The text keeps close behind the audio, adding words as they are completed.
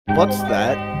What's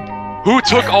that? Who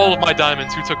took all of my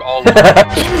diamonds? Who took all of them?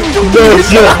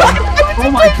 Oh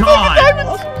my god!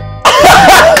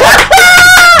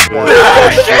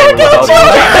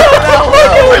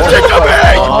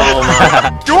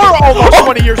 You're almost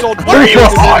 20 years old. What are you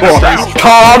talking about?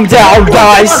 Calm down,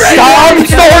 guys. Stop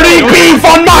starting beef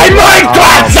on my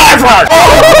Minecraft server.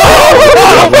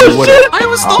 I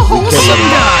was the wholesome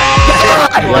guy!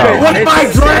 What am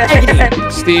I dragging?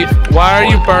 Steve, why are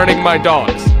you burning my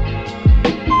dogs?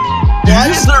 Why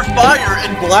is there fire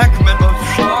in black men of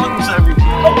songs everywhere?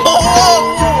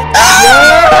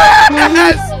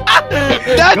 Yes!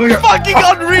 That's fucking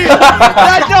unreal!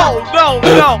 No!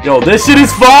 Yo, this shit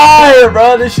is fire,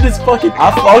 bro. This shit is fucking.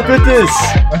 I fuck with this.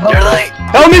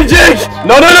 Help me, Jake!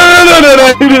 No!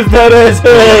 This badass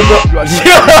head, bro. Yo!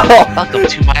 Welcome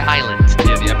to my island.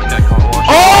 Yeah, the Epic car wash.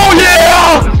 Oh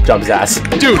yeah! Jump his ass.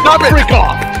 Dude, not freak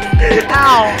off!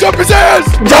 Ow! Jump his ass!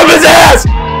 Jump his ass!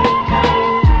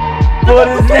 What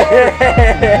is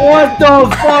that? What the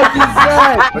fuck is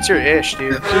that? What's your ish,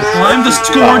 dude? I'm the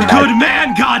scored good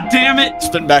man, god damn it!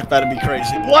 Spin back that'd be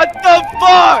crazy. What the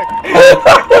fuck?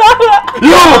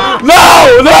 No!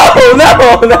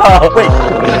 Wait.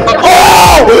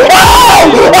 Oh!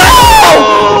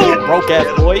 Broke ass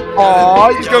boy.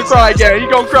 Aw, he's gonna cry again. He's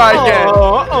gonna cry again.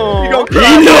 You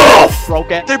gonna Enough!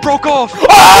 broke ass. They broke off.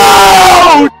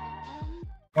 Oh!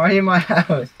 Why are you in my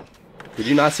house? Did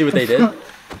you not see what they did?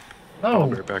 No.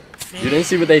 Right back. You didn't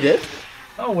see what they did?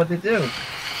 Oh, what'd they do?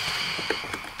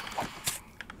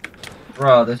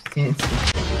 Bro, this team's...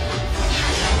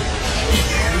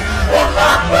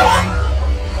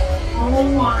 Oh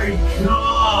my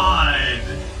god!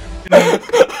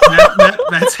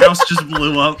 Matt's house just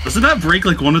blew up. Doesn't that break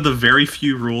like one of the very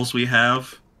few rules we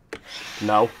have?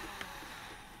 No.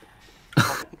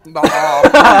 No.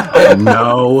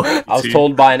 I was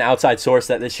told by an outside source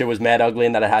that this shit was mad ugly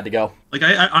and that I had to go. Like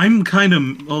I'm kind of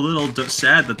a little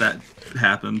sad that that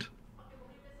happened.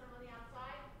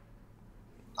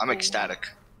 I'm ecstatic.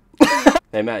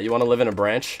 Hey Matt, you want to live in a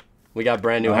branch? We got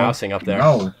brand new housing up there.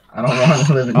 No, I don't want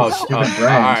to live in a stupid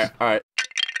branch. Alright.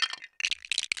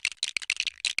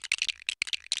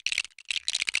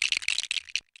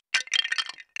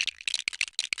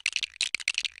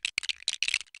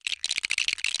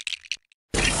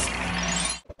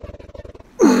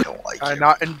 I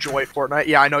not enjoy Fortnite.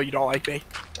 Yeah, I know you don't like me.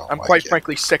 I'm like quite it.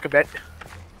 frankly sick of it.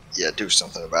 Yeah, do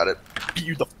something about it. Beat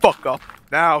you the fuck up.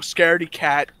 Now, scaredy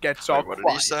cat gets all Wait, what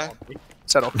did he say?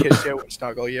 Said I'll kiss you and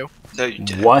snuggle you. No, you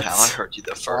didn't, What? pal. I heard you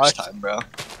the first time, bro.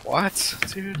 What,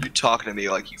 dude? You talking to me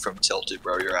like you from Tilted,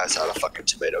 bro. Your ass out of fucking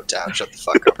Tomato Town. Shut the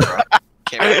fuck up, bro.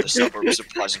 Came out of the suburbs of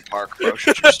Pleasant Park, bro.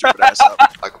 Shut your stupid ass up.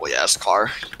 Ugly ass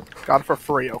car. Got it for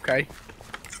free, okay?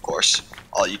 Of course.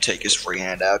 All you take is free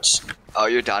handouts. Oh,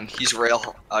 you're done. He's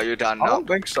real. Oh, you're done. I No. don't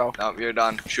think so. No, you're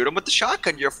done. Shoot him with the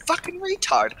shotgun. You're a fucking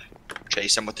retard.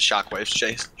 Chase him with the shockwaves.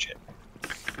 Chase. Shit.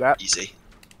 That Easy.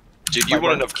 Dude, you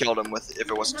wouldn't have killed him with if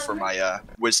it wasn't for my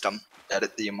wisdom.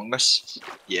 Edit the Among Us.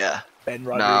 Yeah. Ben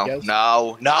No. Rodriguez.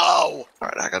 No.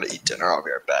 Alright, I gotta eat dinner. I'll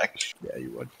be right back. Yeah,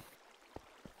 you would.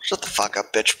 Shut the fuck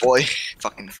up, bitch boy.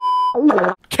 Fucking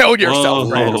Kill yourself,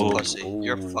 Whoa. Randall. pussy.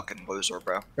 You're a fucking loser,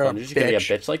 bro. You're a You're just gonna be a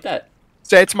bitch. bitch like that?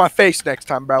 Say it to my face next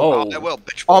time, bro. Oh. I will,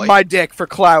 bitch boy. On my dick for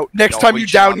clout. Next Don't time you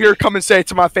reach out down on here, me. come and say it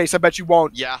to my face. I bet you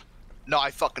won't. Yeah. No,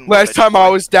 I fucking will, Last bitch time boy. I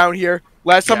was down here,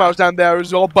 Yeah. I was down there, it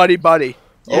was all buddy. I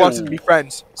Yeah. wanted to be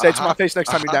friends. Say it to my Uh-huh. face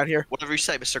next time you're down here. Whatever you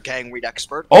say, Mr. Gang Read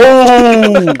Expert.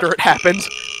 Oh! After it happens,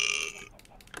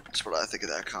 That's what I think of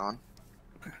that, Con.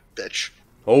 Bitch.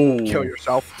 Oh. kill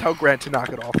yourself. Tell Grant to knock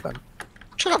it off then.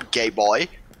 Shut up, gay boy.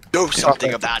 Do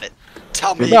something about it.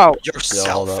 Tell me No. yourself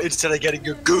hold up. instead of getting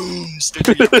your goons to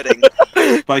do your bidding.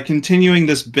 By continuing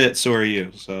this bit, so are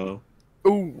you. So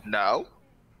Ooh. No.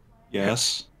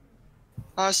 yes.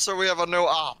 So we have a new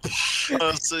app.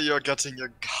 I see you're getting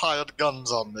your hired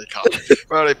guns on me, Con.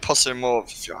 Very pussy move,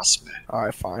 if you ask me.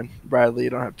 Alright, fine. Bradley,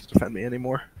 you don't have to defend me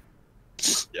anymore.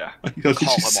 Yeah. What did Call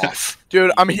you him say? off.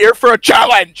 Dude, I'm here for a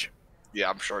challenge! Yeah,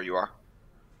 I'm sure you are.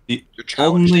 The You're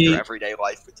challenging only your everyday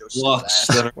life with your stupid Lux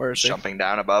ass. that are Where is he? Jumping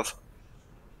down above.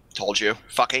 Told you.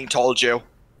 Fucking told you.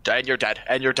 And you're dead.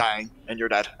 And you're dying. And you're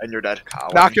dead. And you're dead.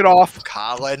 Colin. Knock it off.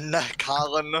 Colin.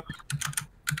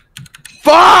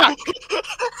 Fuck!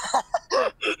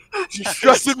 You're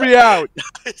stressing me out.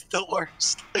 It's the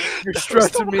worst. You're That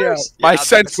stressing was the me out. worst. My Yeah,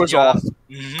 sense was yeah. off.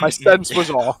 Mhm. My sense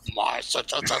was off. My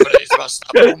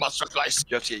sensitivities must replace.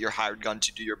 You have to get your hired gun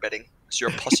to do your bidding. Because you're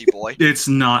a pussy boy. It's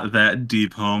not that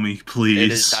deep, homie. Please.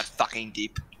 It is that fucking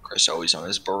deep. Chris always on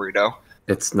his burrito.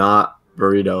 It's not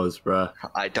burritos, bruh.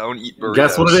 I don't eat burritos.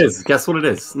 Guess what it is? Guess what it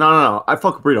is? No. I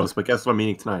fuck with burritos, but guess what I'm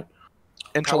eating tonight?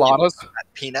 Enchiladas?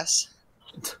 Penis.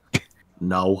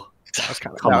 No. That's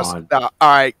kind of Come on. all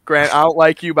right, Grant. I don't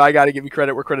like you, but I got to give you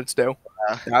credit where credit's due.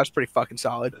 That was pretty fucking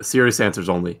solid. Serious answers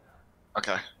only.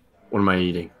 Okay. What am I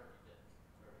eating?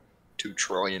 $2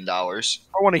 trillion. I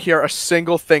want to hear a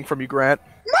single thing from you, Grant.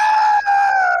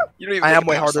 You don't even I get am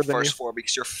way past harder the than first you. 4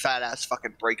 because your fat ass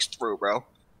fucking breaks through, bro.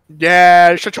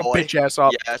 Yeah, shut your Boy. bitch ass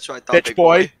up. Yeah, that's what I thought. Bitch big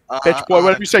boy. Bitch boy,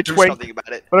 whatever you say, do twink. something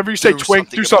about it. Whatever you say, Do twink,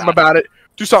 do something something about it.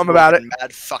 Do something about it.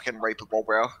 Mad fucking rapeable,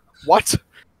 bro. What?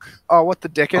 Oh, what the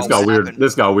dick is? This got what weird. happened?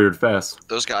 This got weird fast.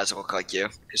 Those guys look like you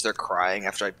because they're crying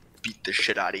after I beat the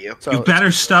shit out of you. So, You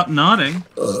better stop nodding.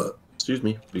 Excuse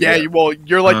me. yeah, well,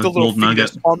 you're like the little gold nugget.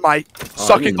 fetus on my I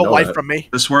sucking didn't the know life that. from me.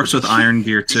 This works with Iron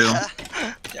Gear too.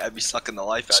 Yeah, I'd be sucking the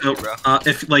life out So, of you, bro.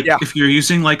 if you're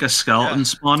using like a skeleton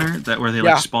spawner that where they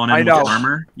Yeah, like spawn I in know. with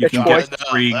armor, you Bitch can boy. get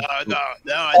free.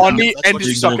 On me That's and what just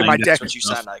you- sucking my dick. That's what you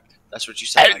sound like. That's what you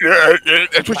sound like.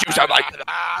 That's what you sound like.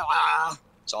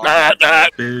 It's all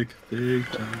Big.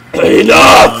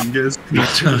 Enough! Fungus.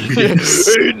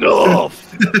 Enough!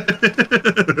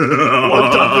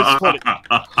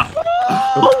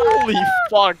 Holy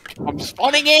fuck! I'm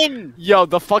spawning in! Yo,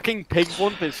 the fucking pig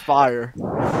blimp is fire.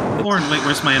 Lauren, wait,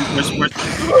 where's my where's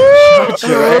Shut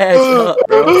your ass up,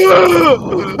 bro.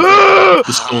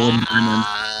 the stolen diamond?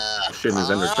 Shit in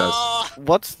his ender chest.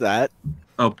 What's that?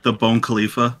 Oh, the Bone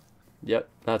Khalifa. Yep,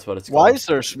 that's what it's called. Why is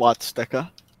there a SWAT sticker?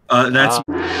 That's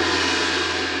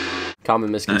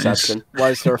Common misconception. Why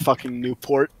is there a fucking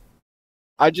Newport?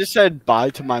 I just said bye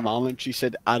to my mom and she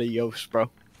said adios, bro.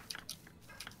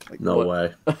 Like, No what?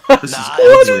 way. this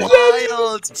is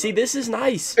wild. See, this is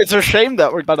nice. It's a shame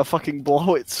that we're about to fucking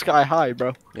blow it sky high,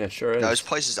 bro. Yeah, sure is. No, this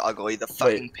place is ugly. The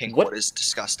fucking pink what? wood is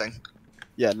disgusting.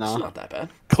 Yeah, It's nah. not that bad.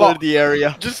 Clear the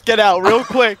area. Just get out real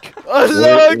quick. What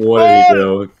are you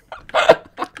doing?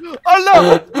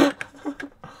 Oh no!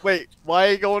 Wait, why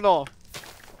are you going off?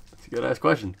 It's a good ass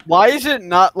question. Why is it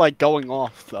not like going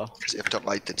off though? Because you have to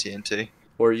light the TNT.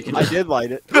 Or you can I just. did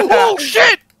light it. Oh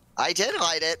shit! I did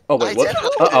light it. Oh wait, I what? did light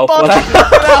Uh it. oh. What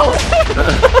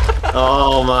happened?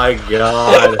 Oh my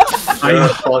god. You're a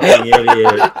fucking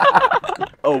idiot.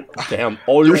 Oh damn!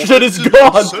 All your shit is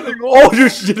gone. All your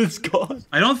shit is gone.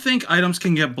 I don't think items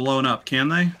can get blown up, can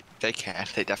they? They can.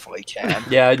 They definitely can.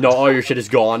 Yeah, no, all your shit is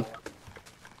gone.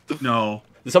 No.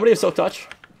 Does somebody have silk touch?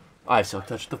 I have silk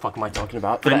touch. What the fuck am I talking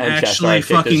about? I'm The end chest. actually Alright,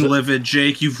 Jake, fucking there's livid,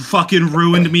 Jake. You fucking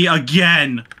ruined me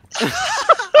again.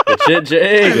 Good shit,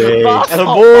 Jake. Jake. Atta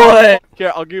boy.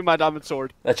 Here, I'll give you my diamond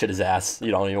sword. That shit is ass.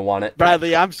 You don't even want it.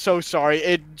 Bradley, I'm so sorry.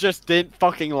 It just didn't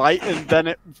fucking light, and then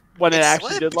it when it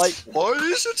actually did light. Why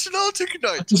is it not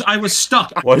ignite? Because I was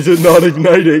stuck. Why is it not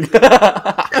igniting?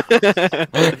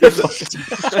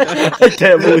 I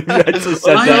can't believe you actually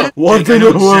said I that. Why I didn't know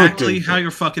it work? exactly how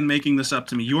you're fucking making this up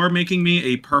to me. You are making me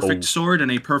a perfect sword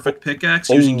and a perfect pickaxe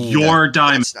using your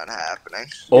diamond. That's not happening.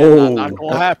 Oh, Not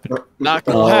gonna happen. Not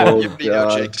gonna Oh, happen. You know,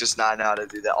 God. Jake does not know how to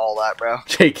do that. All that, bro.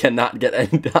 Jake cannot get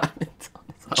any diamonds.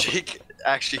 Jake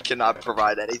actually cannot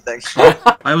provide anything.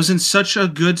 I was in such a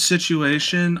good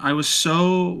situation. I was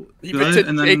so He good, picked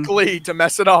and Jake then Lee to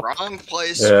mess it up. Wrong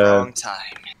place, Yeah. wrong time.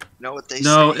 You know what they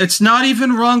no, say? it's not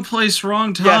even wrong place,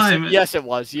 wrong time. Yes, it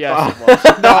was. Yes, it was.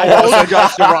 No, I also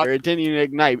got the rock. It didn't even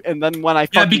ignite. And then when I Yeah,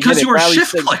 fucking because hit you were Riley shift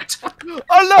said, clicked.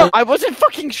 Oh no, I wasn't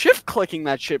fucking shift clicking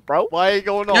that shit, bro. Why are you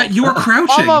going on? Yeah, you were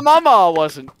crouching. Mama, I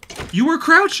wasn't. You were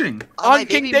crouching. Oh, on my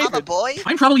King baby mama David. boy.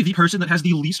 I'm probably the person that has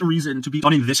the least reason to be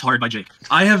running this hard by Jake.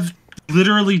 I have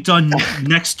literally done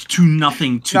next to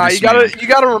nothing to Nah, this you man. gotta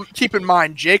keep in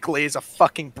mind, Jake Lee is a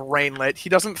fucking brainlet. He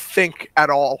doesn't think at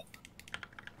all.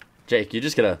 Jake, you're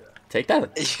just gonna take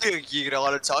that. You gonna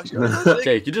let him talk to you?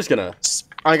 Jake, you're just gonna.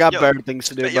 I got Yo, better things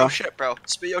to do, Spit bro. your shit, bro.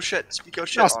 Spit your shit. Speak your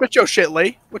shit. No, on spit your shit,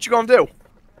 Lee. What you gonna do?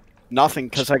 Nothing,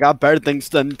 because I got better things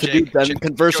to do Jake, than Jake,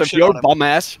 converse go with shit your on him. bum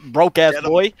ass, broke ass Get him.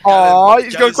 boy. Aw, Get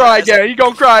he's his gonna cry ass again. He's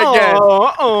gonna cry again.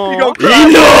 Oh, You gonna cry?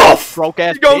 Enough! broke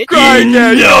ass You gonna bitch. cry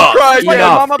again? You gonna cry again?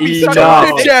 Enough, Mama be sucking enough.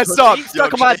 bitch ass up. Yo,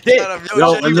 Suck my Jake, dick. let him-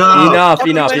 Yo, Jake, enough. Enough, I'm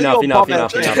enough, letting enough, you enough, bum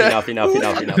enough, ass. enough,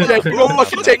 enough, enough. Jake, you gonna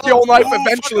fucking take your own life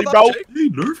eventually, bro. Hey,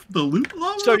 nerf the loot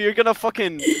lava? So you're gonna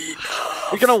fucking,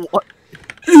 you're gonna,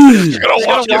 You're gonna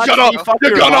watch. You're watch gonna. me fuck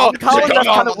You're your gonna. mom, Colin? You're That's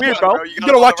gonna. kind of weird, bro. You're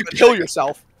gonna watch you kill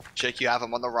yourself. Jake, you have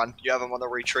him on the run. You have him on the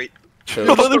retreat. You're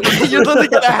literally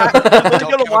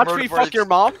gonna watch me fuck your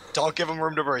mom. Don't give him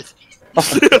room to breathe.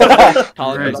 Colin, Right, get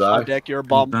off my Zach. dick. You're a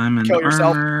bum. Diamond Kill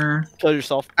yourself. armor. Kill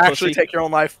yourself. Actually, pussy. take your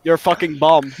own life. You're a fucking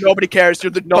bum. Nobody cares.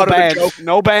 You're the No butt of the bands. joke.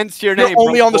 No bands to your You're name.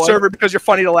 only broke on the boy. server because you're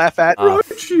funny to laugh at.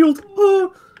 Riot shield.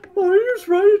 Warriors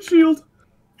riot shield.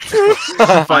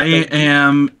 I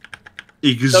am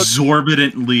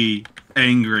exorbitantly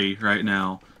angry right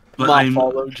now, but My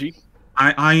fault, OG.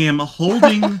 I am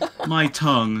holding my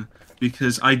tongue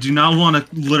because I do not want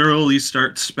to literally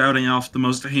start spouting off the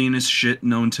most heinous shit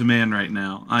known to man right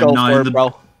now. I'm Go not for in it, the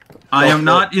bro. I am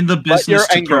not in the Let your business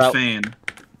to anger out. profane.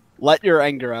 Let your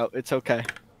anger out. It's okay.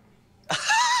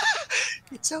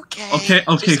 It's okay. Okay,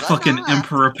 Just let fucking it out.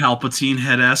 Emperor Palpatine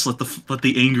head ass. Let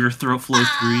the anger flow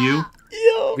through you.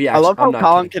 I love how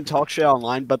Colin can talk shit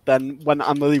online, but then when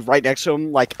I'm really right next to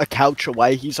him, like a couch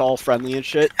away, he's all friendly and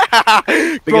shit.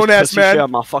 Grown ass man. Shit of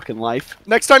my fucking life.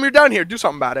 Next time you're down here, do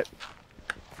something about it.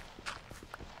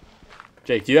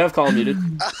 Jake, do you have Colin muted?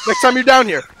 Next time you're down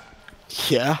here.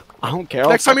 Yeah, I don't care.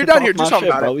 Next I'll time you're fucking down here, talk do my something shit,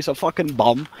 about bro. it. He's a fucking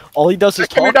bum. All he does is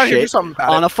Next time you're talk down here, do shit something about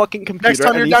on it. a fucking computer, Next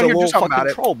time you're and down he's here, a do little something fucking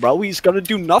about it. troll, bro. He's gonna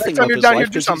do nothing time with you're his down here,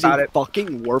 life do 'cause something he's about a it.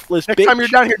 fucking worthless Next bitch. time you're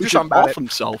down here, who do should something about off it.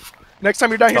 himself. Next time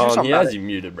you're down here, do Colin, something he about has it. you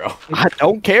muted, bro. I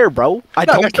don't care, bro. I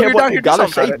No, don't next time care you're what down you here, do gotta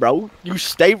something say, about it. bro. You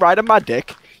stay right on my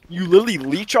dick. You literally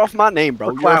leech off my name, bro.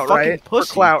 For You're clout, a fucking right? pussy.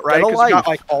 For clout, right? Get a Because you got life.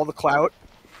 like all the clout.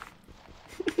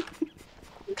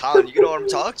 Colin, you don't want him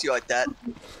to talk to you like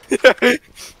that.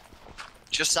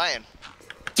 Just saying.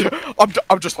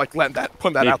 I'm just like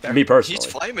putting that out there. Me personally. He's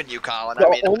flaming you, Colin. The I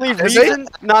mean, only Is he? reason,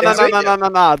 no. Is he?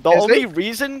 The Is only he?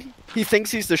 reason he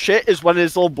thinks he's the shit is when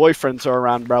his little boyfriends are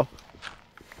around, bro.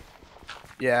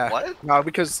 Yeah. What? No,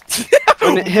 because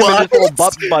When him and his little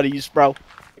butt buddies, bro.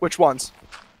 which ones?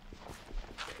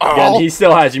 Again, he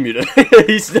still has you muted.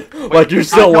 He's still, like you're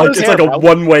still don't like it's care, like a bro.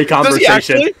 one-way Does he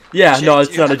conversation. actually? Yeah, no,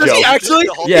 it's not a Does he joke. actually?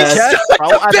 Yes. He's such Bro,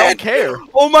 a I bitch. don't care.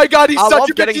 Oh my god, he's I such love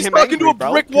a bitch. getting He's him stuck angry, into a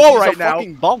bro, brick 'cause wall he's right a now.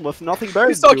 fucking bum with nothing better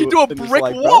He's to stuck do into a in his brick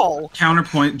life, bro. wall.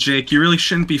 Counterpoint, Jake. You really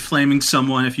shouldn't be flaming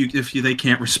someone if they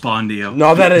can't respond to you.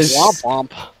 No, that is. Womp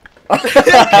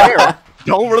womp.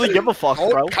 Don't really give a fuck,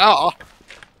 bro. Car.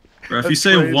 Bro, if you That's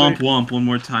say crazy. womp womp one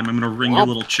more time, I'm gonna wring your Womp.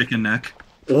 little chicken neck.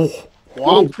 Oh,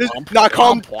 Womp, This- womp, Nah,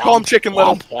 calm womp, calm womp, chicken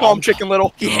little. womp, Calm womp. chicken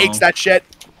little. He No. hates that shit.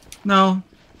 No,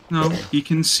 he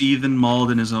can seethe and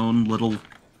mauled in his own little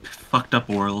fucked up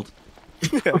world.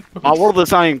 My world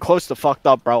is not even close to fucked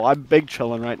up, bro. I'm big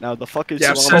chilling right now. The fuck is Yeah,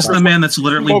 going Says on? the man that's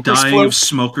literally Smoker's dying flu. of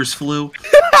smoker's flu.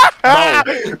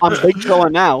 I'm big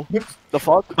chilling now. The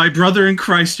fuck? My brother in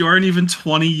Christ, you aren't even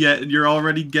 20 yet, and you're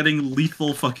already getting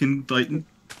lethal fucking like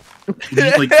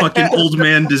fucking old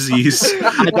man disease.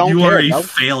 I don't You care, are a bro.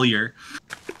 failure.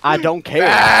 I don't care.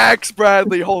 Max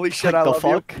Bradley, holy shit, I the love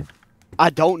you. fuck? I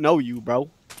don't know you, bro.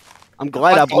 I'm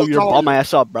glad I blew your bum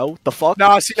ass up, bro. The fuck?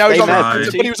 Nah, see now he's Stay on mad, the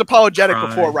pussy. but he was apologetic Cry.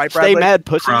 before, right, Stay Bradley? mad,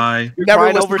 pussy. Cry, You're Never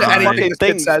crying listen over to some anything fucking this kid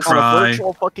thing says. on a Cry.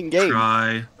 virtual fucking game.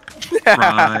 cry,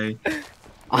 cry,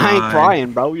 I ain't Cry.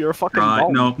 crying, bro. You're a fucking cry.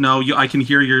 bum. No, I can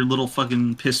hear your little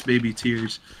fucking piss baby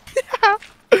tears.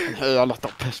 Hey, I left the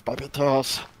piss baby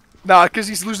tears. Nah, because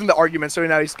he's losing the argument, so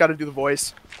now he's got to do the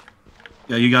voice.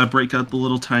 Yeah, you gotta break up the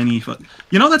little tiny.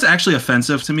 You know that's actually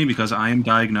offensive to me because I am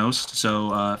diagnosed.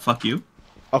 So fuck you.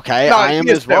 Okay, No, I he am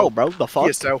is as well, too. bro. The He fuck?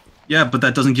 is so. Yeah, but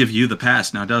that doesn't give you the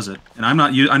pass now, does it? And I'm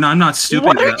not I'm not stupid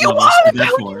What to are that you level. on So about,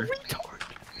 therefore, you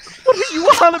retard? What are you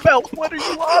on about? What are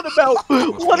you on about?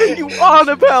 What are you on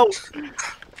about?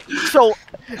 So,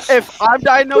 if I'm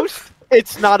diagnosed,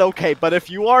 it's not okay. But if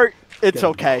you are, it's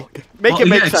okay. Make Well, it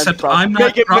make yeah, sense, except bro. I'm not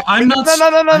Make it, pro- I'm not no, no,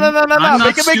 no, no, no, no, no, I'm no. not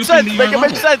Make it make stooping sense. to Make your it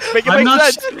make level. sense. Make it I'm make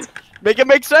not sense. Make it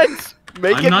make sense.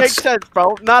 Make I'm it not make st- sense,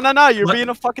 bro. No. You're Let- being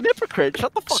a fucking hypocrite.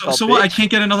 Shut the fuck So, up, so what? I bitch.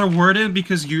 can't get another word in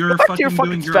because you're Go back to fucking your doing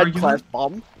fucking your sped argument. class,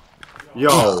 bum.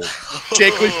 Yo,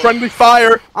 Jake Lee, friendly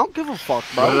fire. I don't give a fuck,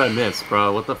 what did bro. I miss,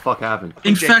 bro? What the fuck happened?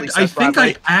 In Jake fact, Lee I says think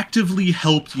Bradley. I actively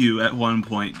helped you at one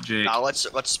point, Jake. Now let's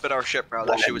spit our shit, bro.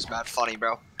 That shit was mad funny,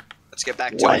 bro. Let's get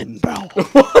back to When, it. bro?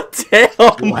 what?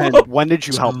 Damn. When did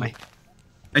you help me?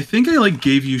 I think I like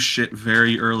gave you shit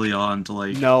very early on to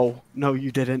like. No,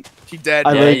 you didn't. He dead. I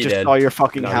Yeah, literally he just did. saw your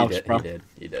fucking No, house, he did. bro. He did.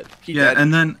 He did. He Yeah, dead.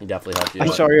 and then He definitely helped you. I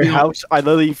out. saw your house. I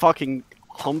literally fucking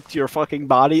humped your fucking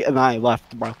body and I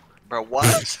left, bro. Bro,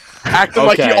 what? Acting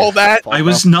like you Okay. all that. I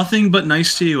was nothing but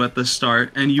nice to you at the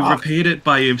start, and you Fuck. repaid it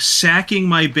by sacking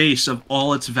my base of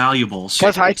all its valuables.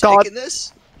 Because I You thought. taking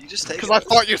this? You just taking Because I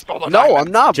thought you stole the No, diamond.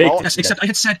 I'm not, Jake- bro. Yes, except I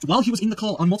had said while he was in the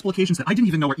call on multiple occasions that I didn't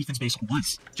even know where Ethan's base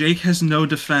was. Jake has no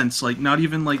defense, like not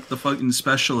even like the fucking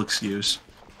special excuse.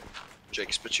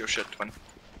 Jake, spit your shit, twin.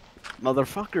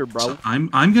 Motherfucker, bro. So I'm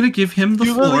gonna give him the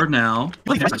You floor literally- now.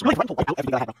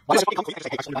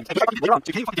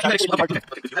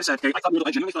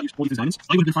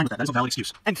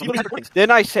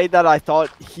 Didn't I say that I thought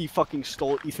he fucking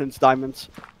stole Ethan's diamonds?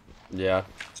 Yeah.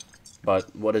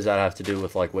 But what does that have to do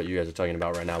with like what you guys are talking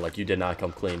about right now? Like you did not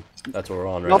come clean. That's what we're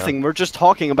on right Nothing. We're just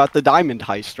talking about the diamond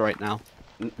heist right now.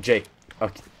 now. Jake,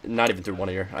 Okay, not even through one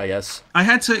ear, I guess. I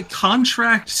had to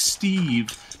contract Steve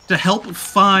to help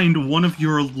find one of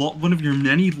your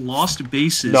many lost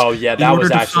bases. No, yeah, that in order was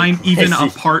to actually find even a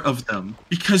crazy. part of them,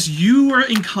 because you are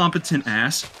incompetent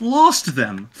ass lost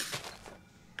them.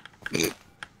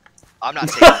 I'm not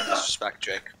taking any disrespect,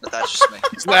 Jake, but that's just me.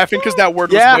 He's laughing because that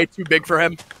word was way too big for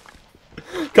him.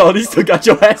 Colin, you still got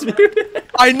your ass muted.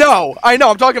 I know.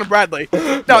 I'm talking to Bradley.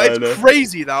 No, it's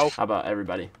crazy though. How about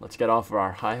everybody? Let's get off of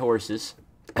our high horses,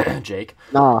 Jake.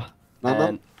 No.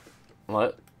 And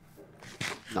what?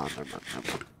 No.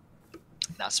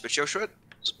 Nah, spit your shit.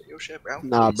 Spit your shit, bro.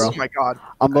 Nah, bro. Oh my god.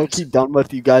 I'm low-key done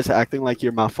with you guys acting like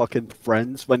you're my fucking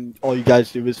friends when all you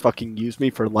guys do is fucking use me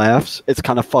for laughs. It's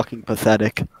kind of fucking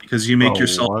pathetic. Because you make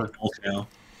yourself a wolf now.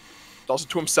 Also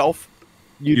to himself.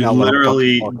 You You know what I'm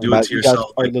literally fucking do it about. to You guys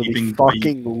yourself are by literally keeping-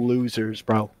 fucking losers,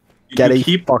 bro. You Get a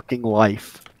keep- fucking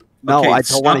life. No, Okay, I don't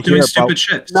stop want to doing hear it, bro. stupid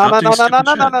shit. No, Stop no, doing no, no,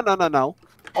 stupid no, shit. no.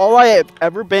 All I have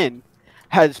ever been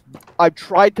I've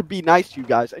tried to be nice to you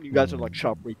guys, and you guys are like,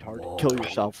 shut up, retard. Kill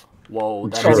yourself. Whoa,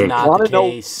 that So is you not wanna the know-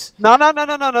 case. No.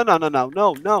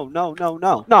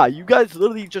 Nah, you guys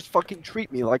literally just fucking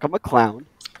treat me like I'm a clown.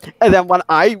 And then when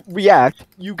I react,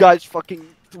 you guys fucking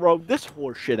throw this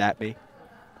horse shit at me.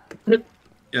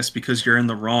 Yes, because you're in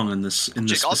the wrong in this Jake,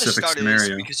 all this specific started scenario.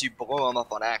 is because you blew him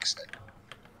up on accident.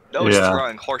 No one's Yeah.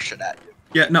 throwing horseshit at you.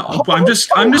 Yeah, no, I'm just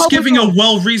giving a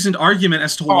well-reasoned argument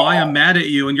as to why I'm mad at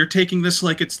you, and you're taking this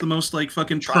like it's the most like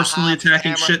fucking personally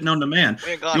attacking shit known to man.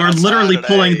 You are literally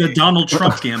pulling the Donald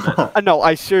Trump gambit. No,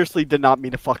 I seriously did not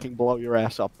mean to fucking blow your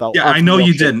ass up, though. Yeah, I know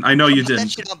you didn't. I know you That didn't.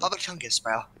 shit on Bubba Chungus,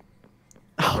 bro.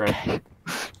 Okay.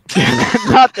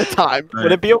 Not the time. Right.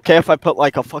 Would it be okay if I put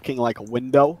like a fucking like a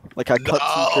window? Like I cut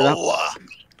some shit out?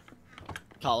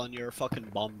 Colin, you're a fucking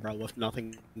bum, bro, with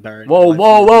nothing buried. Whoa,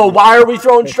 why are we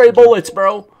throwing stray bullets,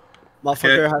 bro?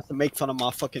 Motherfucker has to make fun of my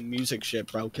fucking music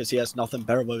shit, bro, because he has nothing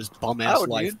better with his bum ass Oh,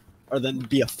 life. dude. Or than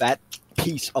be a fat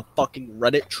piece of fucking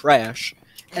Reddit trash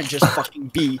and just fucking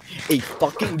be a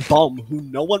fucking bum who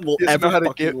no one will He doesn't know ever how to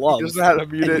fucking get- he love. doesn't know how to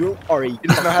mute And it. you are a He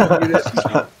doesn't know how to mute it.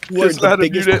 you are doesn't know how the to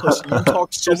biggest mute it. pussy. You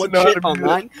talk so Doesn't much know how shit to mute it.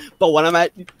 online, but when I'm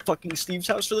at fucking Steve's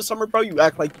house for the summer, bro, you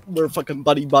act like we're fucking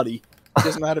buddy. He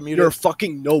doesn't know how to mute You're a it.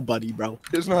 fucking nobody, bro.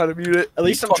 He doesn't know how to mute it. At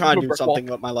least He's I'm talking trying to a do brick something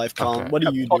wall. with my life, Colin. What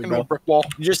I'm do you do, talking to a bro? brick wall.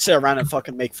 You just sit around and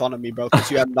fucking make fun of me, bro, because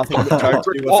you have nothing better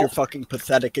to do with your fucking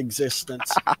pathetic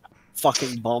existence.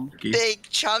 Fucking bum. Big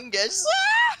Chungus.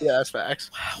 Yeah, that's facts.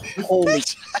 Holy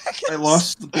I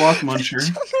lost the block muncher.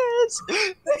 Chungus.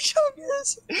 Big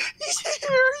Chungus. He's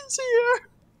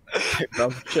here. Hey,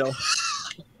 bro, chill.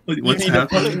 You What's need to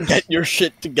happening? fucking get your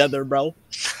shit together, bro.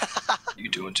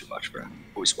 You're doing too much, bro.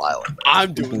 Who's wild?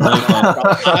 I'm doing too much, bro.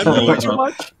 I'm doing too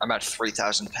much. I'm at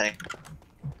 3,000 ping.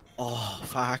 Oh,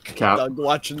 fuck. Cap. Doug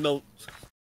watching the...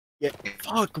 Yeah,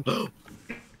 fuck.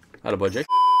 Attaboy, Jake.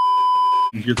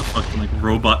 You hear the fucking like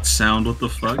robot sound. What the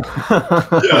fuck?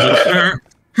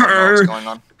 What's going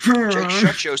on? Jake,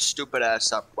 shut your stupid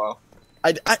ass up, bro.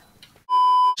 I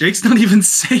Jake's not even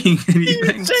saying didn't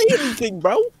anything. say anything,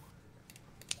 bro.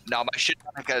 No, my shit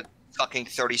like a fucking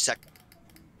 30-second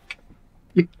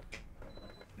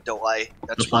delay.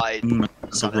 That's why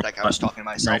it sounded like I was talking to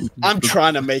myself. I'm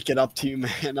trying to make it up to you,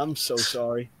 man. I'm so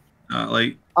sorry.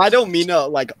 Like, I don't mean to,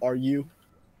 like, argue.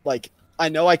 Like, I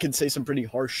know I can say some pretty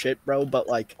harsh shit, bro, but,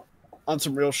 like, on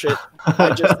some real shit,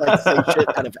 I just, like, say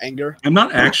shit out of anger. I'm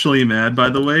not actually mad, by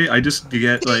the way. I just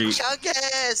get like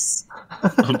Chungus!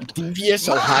 Devious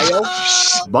Ohio?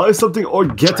 Buy something or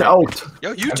get out.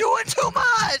 Yo, you doing too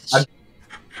much!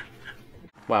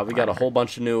 Wow, we got a whole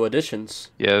bunch of new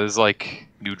additions. Yeah, there's like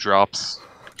new drops.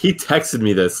 He texted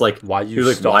me this, like, Why he you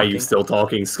was like, why are you stalking? still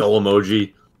talking? Skull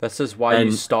emoji. That says why you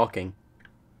And- stalking.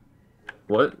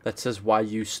 What? That says why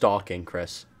you stalking,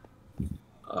 Chris.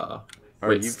 Are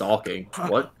Wait, you stalking.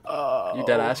 What? you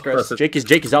dead ass, Chris? Chris,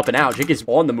 Jake is up and out. Jake is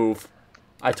on the move.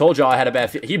 I told y'all I had a bad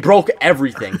He broke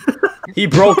everything. He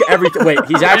broke everything. Wait,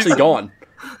 he's actually gone.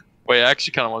 Wait, I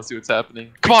actually kind of want to see what's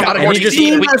happening. Come on, And he just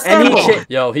Morty.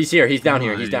 Yo, he's here. He's down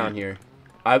here. He's down here.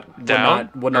 I would Down?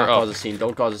 would not Or up? cause a scene.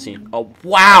 Don't cause a scene. Oh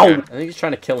wow! Okay. I think he's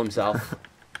trying to kill himself.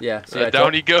 Yeah. See, I Down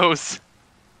told- he goes.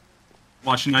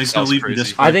 watching. Now he's gonna Sounds leave the crazy.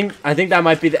 Discord. I think that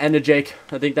might be the end of Jake.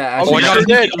 I think that Oh actually. my God, he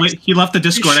did. Wait, he left the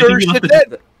Discord. He I think he sure left the.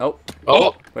 did. Oh.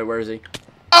 Oh. Wait, where is he?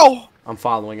 Oh! I'm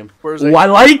following him. Where's Ooh, he? I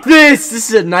like this! This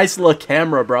is a nice little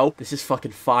camera, bro. This is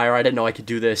fucking fire. I didn't know I could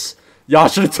do this. Y'all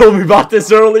should have told me about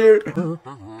this earlier. He was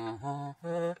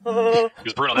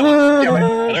burning on that one.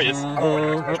 Oh, there he is.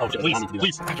 Oh,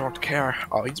 please. I don't care.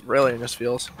 Oh, he's really in his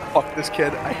feels. Fuck this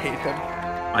kid. I hate him.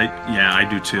 Yeah, I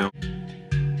do too.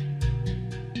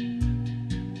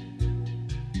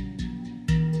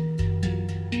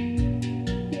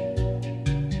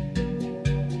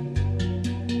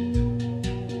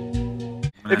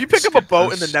 If you pick up a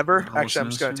boat in the Never, actually, I'm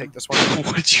just gonna take this one.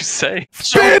 What did you say?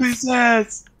 Shit! His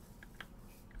ass.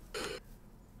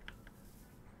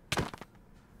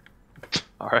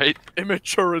 All right.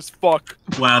 Immature as fuck.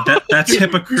 Wow, that's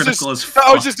hypocritical as fuck.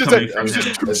 I was just two I'm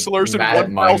slurs in mad at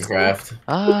one mouth. Minecraft.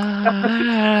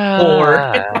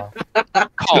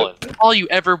 Colin, all you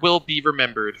ever will be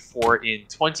remembered for in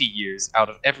 20 years out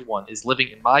of everyone is living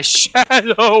in my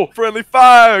shadow. Friendly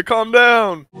fire, calm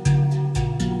down.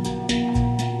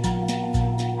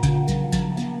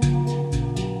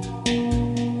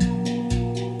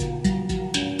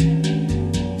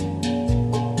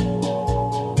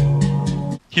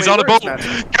 He's Wait, on a where is boat.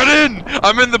 Matthew? Get in!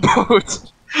 I'm in the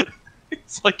boat.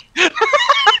 It's like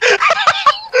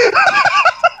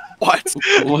What?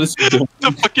 What is the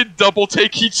fucking double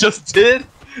take he just did.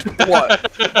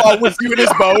 What? Oh, was you in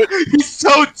his boat? He's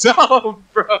so dumb,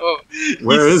 bro.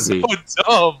 Where is he? So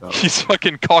dumb. Oh. He's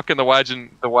fucking caulking the wagon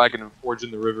and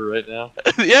forging the river right now.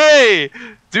 Yay,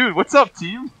 dude! What's up,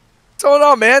 team? What's going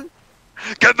on, man?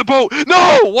 Get in the boat!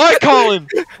 No! Why, Colin?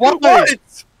 Why?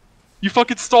 What? You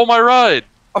fucking stole my ride.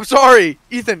 I'm sorry,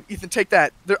 Ethan. Ethan, take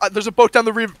that. There's a boat down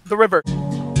the river.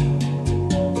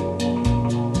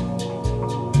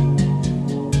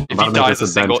 If he dies a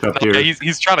single,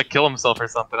 he's trying to kill himself or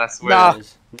something. I swear. Nah.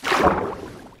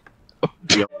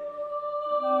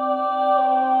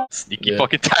 Sneaky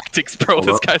fucking tactics, bro. Hold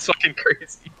This up. guy's fucking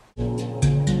crazy.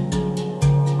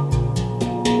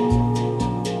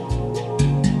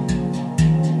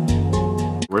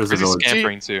 Where's the Where's he village?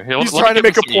 scampering to? Here, He's let me trying to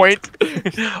give make him a point. some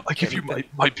meat. I give you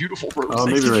my beautiful rose. Oh,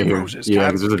 maybe right here. Roses. Yeah, Can I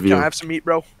because there's a Can view. I have some meat,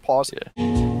 bro? Pause.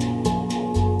 Yeah.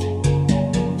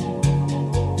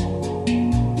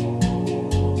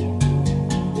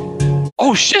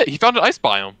 Oh shit! He found an ice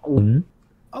biome.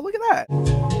 Oh, look at that.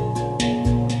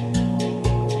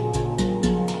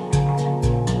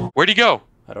 Where'd he go?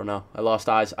 I don't know. I lost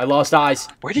eyes. I lost eyes.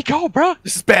 Where'd he go, bro?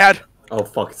 This is bad. Oh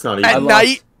fuck, it's not even. At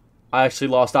night. I actually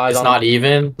lost eyes It's on not him.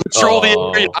 even. Patrol the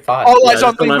area. Fuck. All eyes Yeah,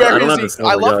 on I me. don't Where have is the he?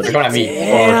 I love They're gonna that. meet.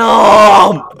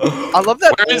 I love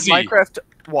that Where old is he? Minecraft.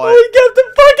 What? Oh, he got the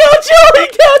fuck out, Joe! He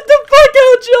got the fuck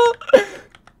out,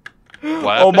 Joe!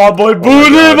 What Oh, happened? my boy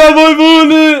Boone! My boy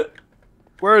Boone!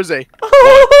 Where is he?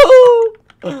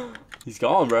 He's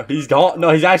gone, bro. He's gone.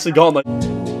 No, he's actually gone. Like.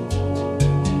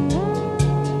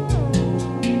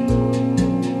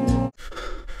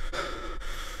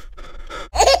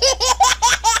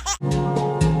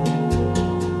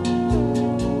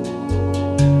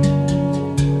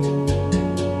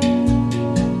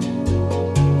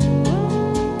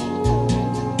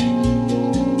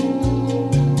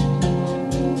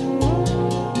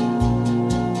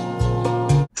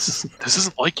 This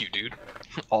isn't like you, dude.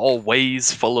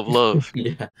 Always full of love.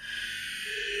 Yeah.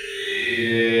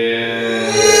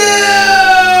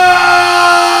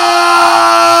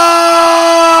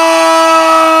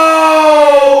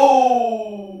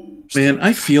 Man,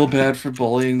 I feel bad for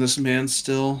bullying this man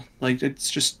still. Like, it's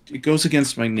just, it goes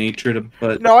against my nature to,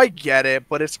 but... No, I get it,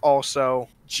 but it's also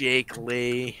Jake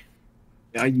Lee.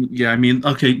 I mean,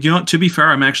 okay, you know what, to be fair,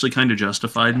 I'm actually kind of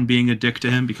justified in being a dick to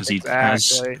him because he has...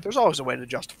 Exactly. There's always a way to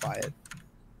justify it.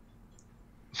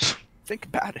 Think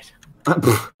about it.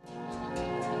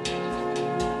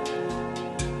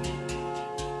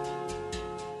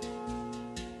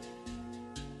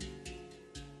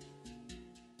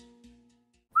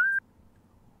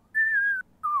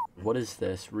 What is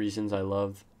this? Reasons I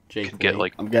love Jake Get Lee.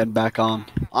 like I'm getting back on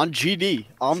GD.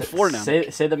 I'm 4 now.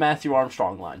 Say the Matthew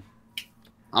Armstrong line.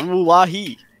 I'm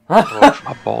Wahi. oh,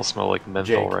 my balls smell like menthol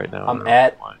Jake, right now. I'm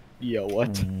at. Yo,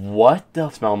 what? What the?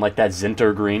 Smelling like that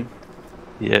Zinter green.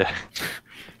 Yeah.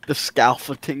 The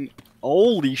scaffolding.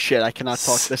 Holy shit! I cannot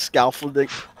talk. The scaffolding.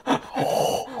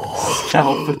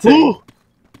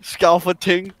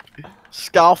 Scaffolding.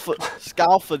 Scaffolding.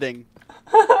 Scaffolding.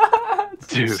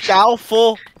 Dude.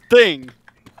 Scaffolding.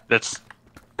 That's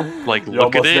like You're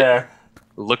look at almost it. there.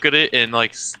 Look at it and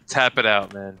like tap it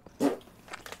out, man.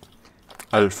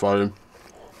 I just farted.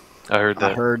 I heard I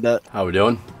that. heard that. How we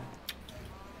doing?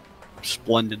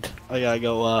 Splendid. I gotta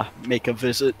go make a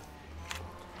visit.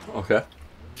 Okay.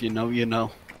 If you know, you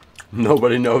know.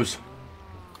 Nobody knows.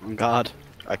 Oh God.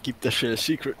 I keep this shit a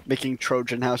secret. Making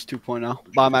Trojan House 2.0.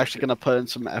 But I'm actually gonna put in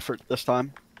some effort this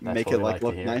time. That's Make what it we like like to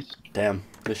look hear. nice. Damn,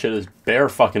 this shit is bare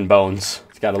fucking bones.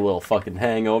 It's got a little fucking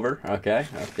hangover. Okay,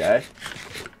 okay.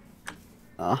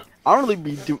 I don't really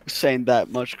be saying that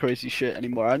much crazy shit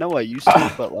anymore. I know I used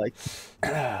to, but like,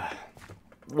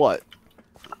 what?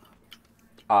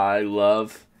 I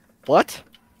love. What?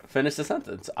 Finish the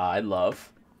sentence. I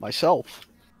love Myself.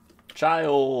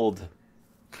 child.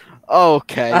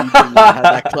 Okay, you do not have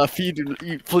that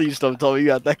clip. Please don't tell me you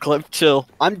got that clip. Chill.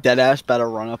 I'm dead ass better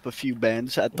run up a few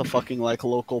bands at the fucking like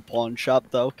local pawn shop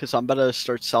though, cause I'm better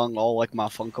start selling all like my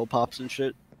Funko Pops and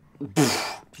shit.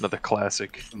 Another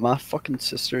classic. My fucking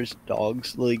sister's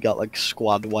dogs literally got like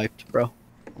squad wiped, bro.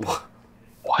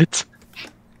 What?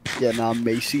 Yeah, nah,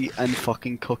 Macy and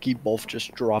fucking Cookie both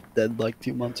just dropped dead like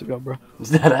 2 months ago, bro. Is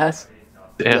that ass?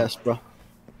 Damn. Yes, bro.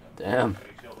 Damn.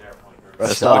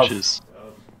 Best wishes.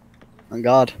 Thank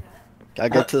God. Gotta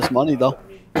get to this money though.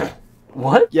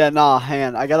 What? Yeah, nah,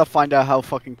 I gotta find out how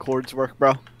fucking cords work,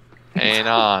 bro. Hang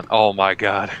on. Oh my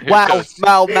god. Here it Wow,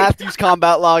 goes. Matthew's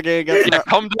combat logging against Yeah,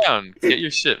 calm down. Get your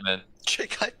shit, man.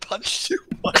 Jake, I punched you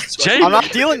once. Jake! I'm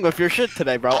not dealing with your shit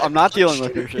today, bro. I'm not dealing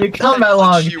with your shit. You combat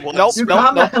log. Nope, You nope,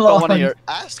 combat don't log. wanna hear it.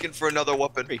 Asking for another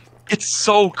weapon. It's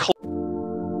so close.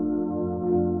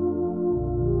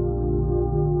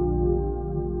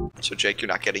 So Jake, you're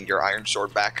not getting your iron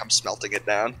sword back. I'm smelting it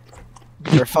down.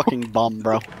 You're a fucking bum,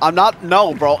 bro. I'm not.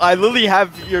 No, bro. I literally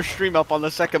have your stream up on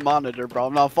the second monitor, bro.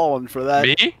 I'm not falling for that.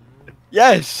 Me?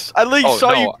 Yes, I literally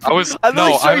saw you. I was. I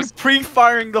literally saw I you was.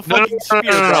 pre-firing the fucking spear,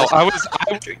 bro. I was.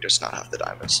 Jake does not have the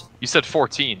diamonds. You said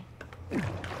 14.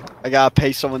 I gotta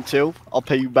pay someone too. I'll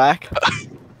pay you back.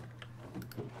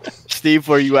 Steve,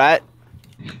 where you at?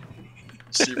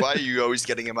 See, why are you always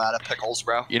getting him out of pickles,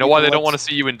 bro? You know why they don't want to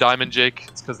see you in Diamond, Jake?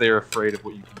 It's because they're afraid of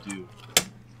what you can do.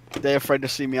 They're afraid to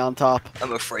see me on top.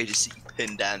 I'm afraid to see you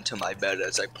pinned down to my bed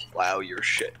as I plow your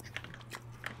shit.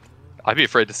 I'd be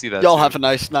afraid to see that. Y'all too. have a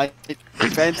nice night.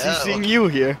 Fancy Hell. seeing you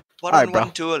here. One Alright, on bro.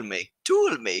 one, duel me.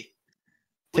 Duel me.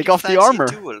 Would Take you off the fancy a armor.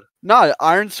 Duel? Nah,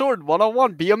 Iron Sword,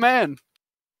 1-on-1. Be a man.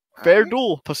 Fair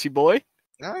duel, pussy boy.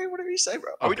 Alright, whatever you say, bro.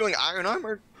 Are we doing iron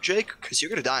armor, Jake? Because you're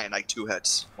gonna die in like 2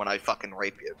 hits when I fucking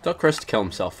rape you. Tell Chris to kill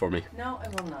himself for me. No, I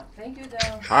will not. Thank you,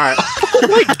 though. Alright. Oh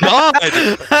my god!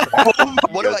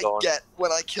 What do I get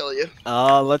when I kill you?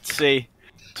 Let's see.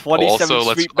 27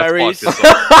 Also, sweet let's berries. block this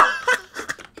up.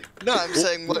 No, I'm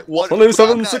saying what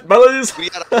 27 sick bellies. we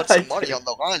gotta put some money on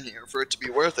the line here for it to be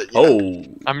worth it. You know? Oh.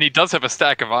 I mean, he does have a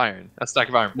stack of iron. A stack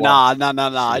of iron Nah, blocks.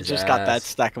 nah. I just got that ass.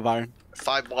 stack of iron.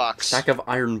 5 blocks. Stack of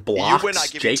iron blocks. You win, I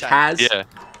give you Jake 10. has. Yeah.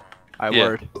 I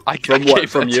word. I From I what,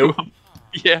 gave from that you? to him.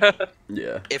 Yeah.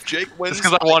 Yeah. If Jake wins, Just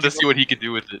because I wanted to give see what he could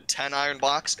do with it. 10 iron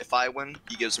blocks. If I win,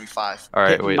 he gives me 5. All right,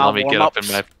 Getting wait. my Let me get up in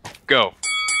my. Go.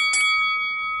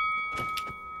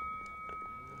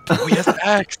 Oh, he has an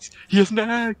axe. He has an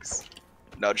axe.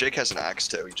 No, Jake has an axe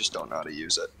too. You just don't know how to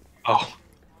use it. Oh.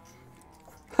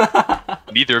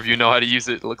 Neither of you know how to use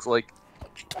it. It looks like.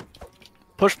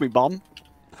 Push me, bum.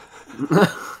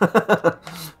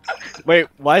 Wait,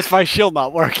 why is my shield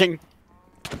not working?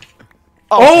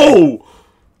 Oh!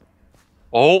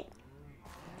 Oh.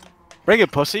 Bring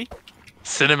it, pussy.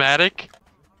 Cinematic.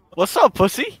 What's up,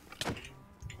 pussy?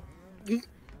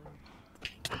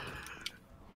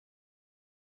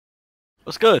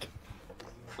 What's good?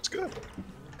 What's good?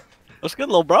 What's good,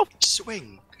 little bro?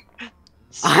 Swing.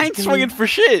 I ain't swinging for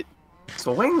shit.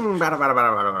 Swing. Bada, bada,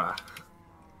 bada, bada, bada.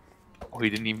 Oh, he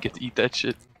didn't even get to eat that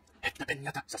shit.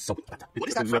 What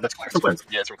is that from? That's Clarence.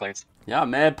 Yeah, it's from Clarence. Yeah,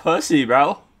 mad pussy,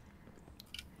 bro.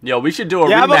 Yo, we should do a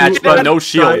Yeah, rematch, but no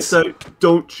shields. So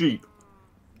don't cheat.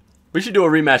 We should do a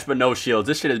rematch, but no shields.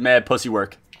 This shit is mad pussy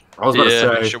work. I was about Yeah.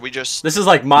 to say. Should we just? This is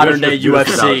like modern day Just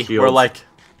without UFC, shields. where like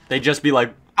they just be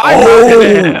like,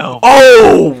 Oh!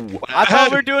 oh, I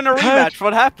thought we were doing a rematch.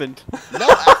 What happened? No,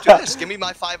 after this, give me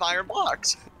my 5 iron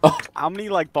blocks. How many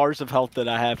like bars of health did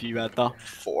I have you at though?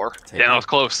 4. Yeah, that was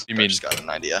close. You I mean? just got an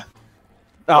idea.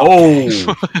 oh,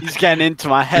 He's getting into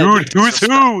my head. Dude, who's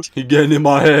who? he getting in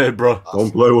my head, bro. Don't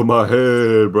play with my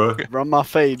head, bro. Run my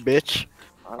fade, bitch.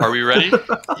 Are we ready?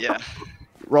 Yeah.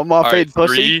 Run my Alright, fade,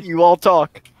 pussy. 3. You all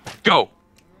talk. Go.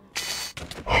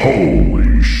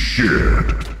 Holy shit.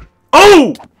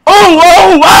 Oh, oh,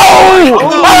 oh,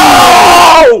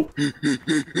 oh,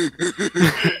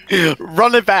 oh!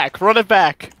 Run it back. Run it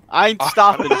back. I ain't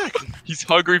stopping. He's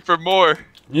hungry for more.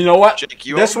 You know what? Jake,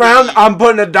 you This owe me. round, I'm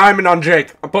putting a diamond on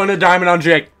Jake. I'm putting a diamond on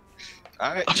Jake.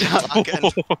 Alright, lock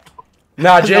in.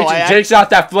 Nah, Jake, I Jake's got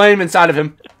that flame inside of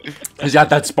him. He's got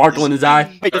that sparkle in his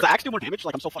eye. Wait, does it actually do more damage?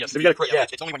 Like I'm so fucking. Yes, yeah,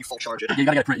 it's only when you full charge it. You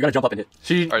gotta get, you gotta jump up and hit.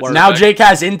 See, Alright, now perfect. Jake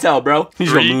has intel, bro. He's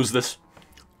 3. gonna lose this.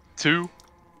 2,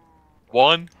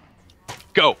 1,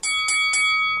 go.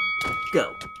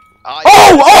 Go. Oh,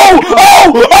 oh,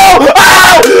 oh, oh,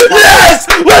 oh! Yes!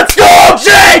 Let's go,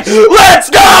 Jake! Let's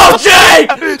go, Jake!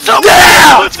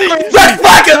 Yeah! Let's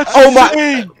fucking. Oh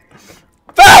my!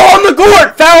 Foul on the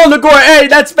court! Foul on the court! Hey,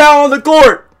 that's foul on the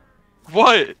court!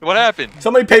 What? What happened?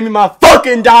 Somebody paid me my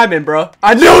fucking diamond, bro.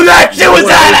 I knew that shit was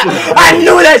that. I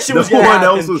knew that shit was gonna happen. No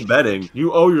one else was betting.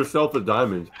 You owe yourself a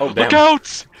diamond. Oh, damn. Look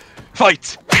out!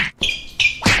 Fight!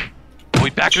 We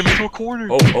backing him into a corner.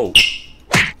 Oh.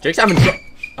 Jake's having trouble.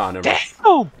 Oh, never mind.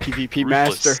 Oh, PvP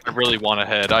master. I really want a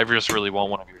head. I just really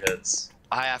want one of your heads.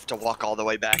 I have to walk all the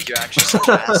way back. You're actually such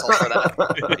an asshole for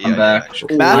that. I'm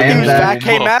back. Matthew's back.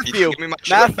 Hey, Matthew. Give me my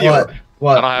chicken. Matthew.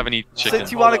 What? I don't have any chicken.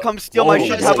 Since you want to come steal my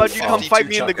shit, how about you come fight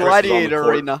me in the gladiator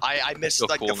arena? I missed So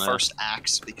like cool, the man. first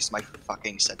axe because my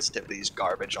fucking sensitivity is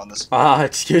garbage on this.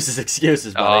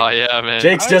 Excuses, Oh buddy. yeah, man.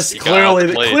 Jake's just You got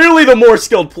outplayed. clearly the more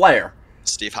skilled player.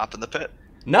 Steve, hop in the pit.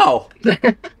 No. Yeah,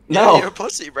 No. you're a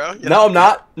pussy, bro. You No, know? I'm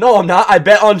not. No, I'm not. I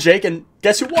bet on Jake, and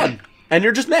guess who won? And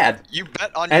you're just mad. You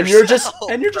bet on And yourself.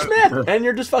 you're just mad. And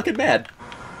you're just fucking mad.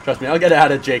 Trust me, I'll get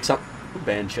out of Jake something. You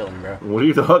banned chilling, bro. What are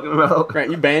you talking about?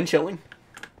 Grant, you banned chilling?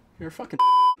 You're a fucking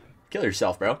kill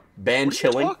yourself, bro. Ban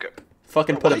chilling.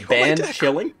 Fucking put a banned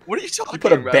chilling. What are you talking You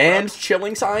put a about, banned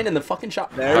chilling sign in the fucking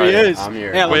shop. There he is. I'm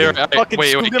here. Yeah, Wait, fucking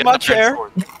scoot in my chair.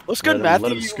 What's good, Let him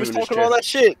Matthew? You scoot was in his talking chair. all that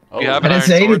shit. Oh, You have I an didn't iron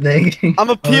say sword? anything. I'm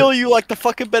gonna peel you like the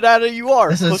fucking banana you are.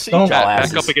 This is Pussy. stone Chat, Back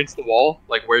asses. up against the wall,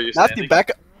 like where you're Matthew, standing.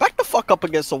 back the fuck up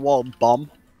against the wall, bum.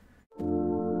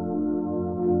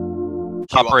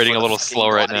 Operating a little slow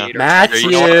right now. Matthew!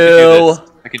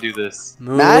 I can do this.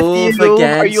 Move Matthew,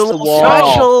 against are you a the little wall.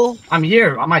 special? I'm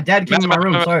here. My dad came in my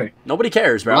room. Sorry. Nobody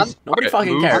cares, bro. Nobody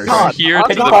fucking Move cares. not. here I'm to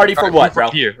Pity the party for what, bro?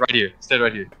 Right here. Stand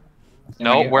right here. Stand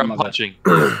No, right here. where Oh, I'm my bad. punching.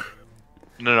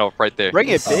 No, right there. Bring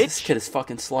it, This bitch. kid is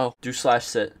fucking slow. Do slash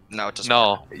sit. No, it doesn't.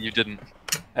 No, you didn't.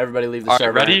 Everybody leave the Alright,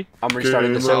 server. ready? I'm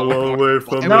restarting the Came a server. long way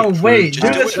from No, the wait,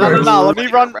 trenches. do this No, first. No, let me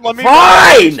run.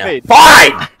 Fine!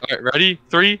 Fine! Alright, ready?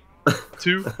 3,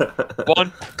 2,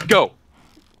 1, go!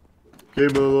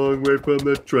 Came a long way from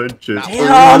the trenches.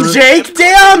 Damn, Jake!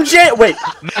 Damn, Jake! Wait.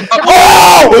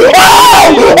 Oh!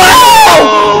 Oh!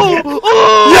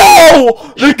 Oh!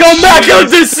 Yo! The comeback of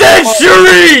the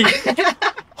century!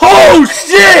 Oh,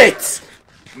 shit!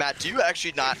 Matt, do you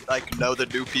actually not like know the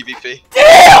new PvP?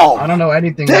 Damn! I don't know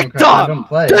anything. TikTok! I don't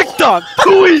play. TikTok!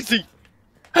 Too easy!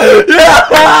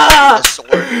 Yeah! The sword.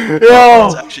 It's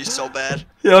Yo! actually so bad.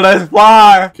 Yo, that's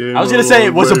fire! Came I was gonna say,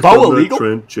 long was way a bow from the illegal?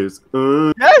 Trenches.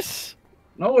 Yes!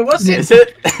 No, it wasn't. Is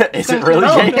it? Is it really,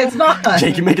 No, Jake? it's not.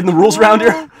 Jake, you making the rules around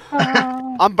here?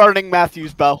 I'm burning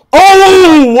Matthew's bow.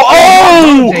 Oh!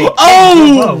 Oh!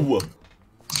 Oh!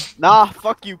 Nah,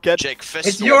 fuck you, kid. Jake, fist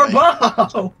It's sword your me.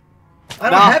 bow. I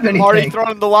don't Nah, have anything. I'm already thrown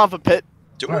in the lava pit.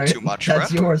 Doing Alright, too much, bro.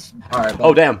 That's yours. Alright.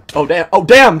 Oh damn! Oh damn! Oh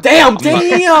damn! Damn!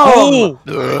 Damn!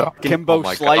 Kimbo Oh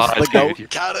my sliced God, the goat. dude.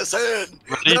 Count us in.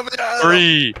 Ready? Let me out.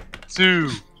 3,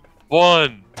 2,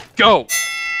 1, go!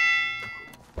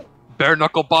 Bare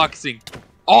knuckle boxing.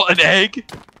 Oh, an egg?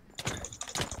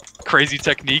 Crazy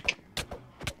technique.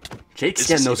 Jake's Is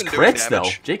getting this those even doing crits though.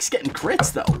 damage? Jake's getting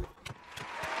crits though.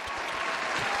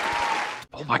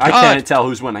 Oh my I god! can't tell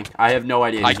who's winning. I have no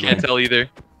idea. I Who's can't winning. tell either.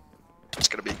 It's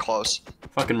gonna be close.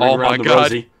 Fucking ring Oh around my the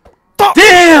God. rosy.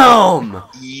 Damn!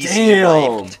 Easy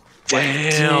Damn!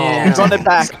 Damn! Run it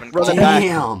back. Run it back.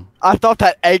 Damn! I thought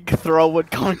that egg throw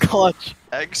would come clutch.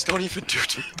 Eggs don't even do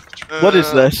too much. What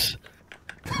is this?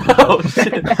 Oh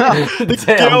shit!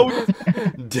 Damn!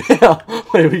 Damn!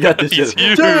 Wait, we got this He's shit.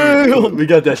 huge. Damn! We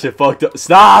got that shit fucked up.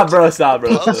 Stop, bro! Stop,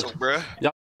 bro! Puzzle, bro.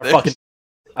 Fucking.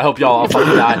 I hope y'all all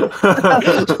fucking die.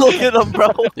 Look at them, bro.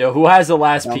 Yo, who has the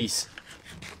last piece?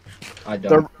 I don't.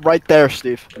 They're right there,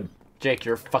 Steve. Jake,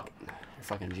 you're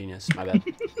fucking genius. My bad.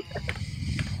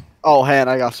 Oh, hand,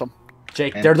 I got some.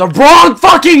 Jake, they're the wrong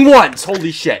fucking ones!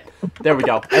 Holy shit. There we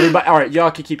go. Everybody, alright, y'all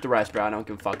can keep the rest, bro. I don't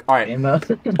give a fuck. Alright.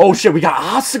 Oh shit, we got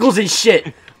obstacles and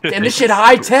shit! Damn, this shit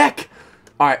high tech!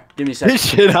 Alright, give me a second. This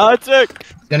shit high tech!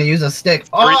 Gonna use a stick.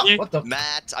 Oh, Three. what the?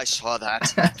 Matt, I saw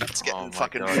that. It's getting Oh my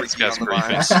fucking God, this freaky guy's on the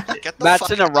creepy. lines. Get the That's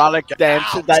fuck an out. erotic dance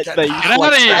Out. that Get they out. use Get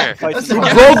outta here. sacrifices.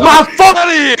 That's Broke my fuck! Out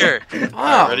of here!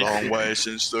 Ah. Ready? Long way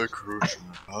since the cruise.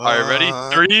 Alright, ready?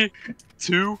 3,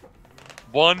 2,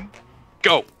 1,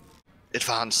 go!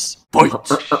 Advance. Fight.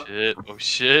 Shit, oh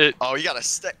shit. Oh, you got a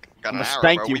stick. Got an I'ma arrow,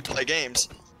 spank bro. you. We play games.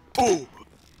 Ooh.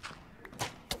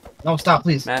 No, stop,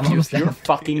 please. I'm Matthew, almost you're there.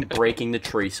 fucking breaking the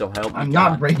tree, so help me I'm God.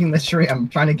 not breaking this tree. I'm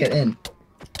trying to get in.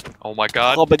 Oh my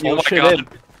god. Clubbing Oh your my shit god. in.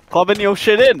 Clubbing your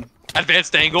shit in.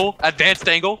 Advanced angle. Advanced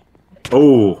angle.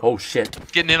 Oh. Oh shit.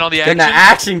 Getting in on the Getting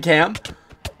action. the action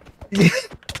cam.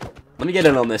 Let me get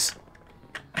in on this.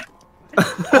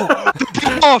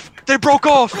 Off! They broke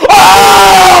off!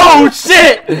 Oh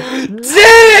shit!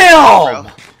 Damn!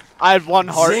 I had one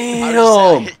heart.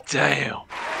 Damn! Damn.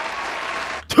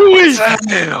 Too easy.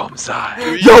 Damn,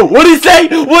 Zai. Yo, what'd he say?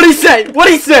 What'd he say?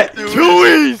 What'd he say? Too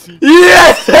easy.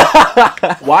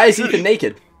 Yes! Why is Ethan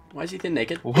naked? Why is Ethan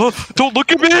naked? Don't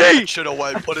look at me! Shit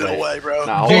away, put it away, bro.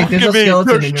 No. Jake, there's a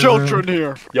skeleton in your room. Children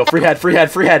here. Yo, free head, free head,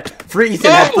 free head. Free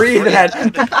Ethan head, free Ethan head.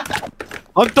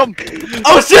 I'm dumb.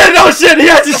 Oh shit, oh shit, he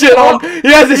has his shit on. He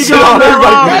has his shit on,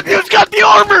 everybody. Matthew's got the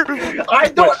armor. I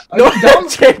don't. No, dumb.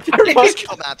 Jake, you're Just fucking.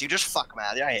 kill Matthew. Just fuck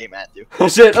Matthew. I hate Matthew. Oh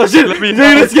shit, oh shit. He's making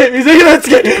an escape, he's making an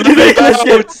escape, he's making an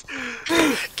escape.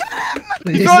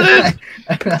 Please.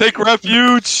 Take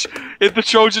refuge in the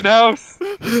Trojan house.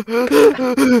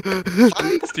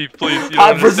 Steve, please. You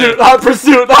Hot don't pursuit, understand. hot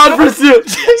pursuit, hot pursuit.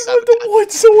 Jake with the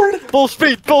wood sword. Full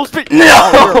speed, full speed.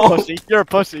 No. You're a pussy. You're a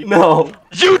pussy. No.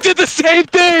 You did the same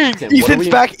thing! Tim, what are Ethan's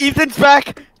we- back. Ethan's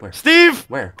back. Where? Steve.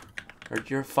 Where?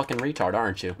 You're a fucking retard,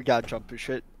 aren't you? We gotta jump this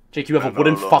shit. Jake, you have a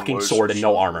wooden fucking sword and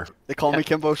no armor. They call me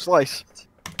Kimbo Slice.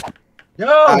 Yo.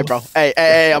 Hey, bro.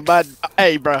 Hey, I'm bad.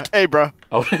 Hey, bro. Hey, bro.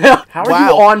 Oh, how are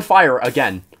you on fire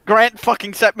again? Grant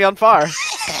fucking set me on fire.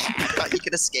 Thought you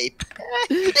could escape.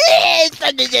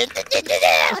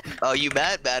 Oh, you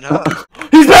mad, man, huh?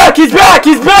 He's back! He's back!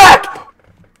 He's back!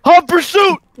 Hot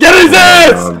pursuit. Get his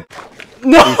ass!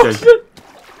 No! Ethan. shit. Where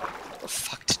the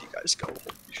fuck did you guys go?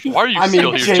 Why are you I mean,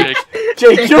 still here, Jake?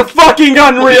 Jake, you're fucking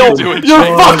unreal! What are you doing, You're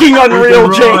Jake? fucking unreal,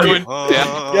 Where's the Jake! rod? Doing-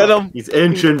 yeah. Get him. He's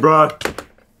inching, bro.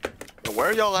 Where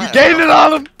are y'all at? Gaining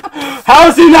on him.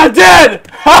 How's he not dead?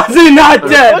 How's he not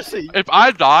dead? Pussy. If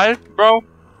I die, bro,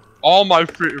 all my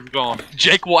fruit is gone.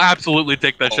 Jake will absolutely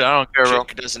take that shit. I don't care, bro.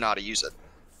 Jake doesn't know how to use it.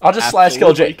 I'll just slash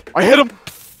kill Jake. I hit him.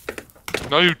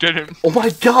 No, you didn't. Oh my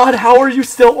god, how are you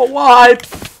still alive?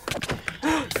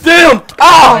 Damn!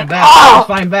 Ah! Fighting back. Ah! He's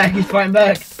fighting back. He's fighting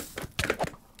back.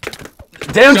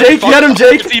 Damn, Jake, get him,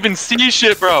 Jake! Can't even see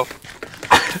shit, bro.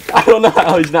 I don't know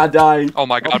how he's not dying. Oh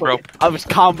my god, bro. I was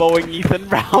comboing Ethan,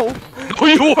 bro. No,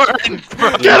 you weren't,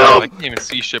 bro. Get him! I can't even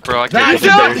see shit, bro. I That's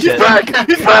can't. He's He's back.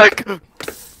 He's back.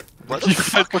 What You the guys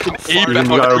fuck? fucking Fuck. ape Ethan, out you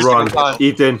gotta every single run. time.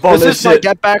 Ethan. Ball This this is my shit.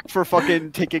 get back for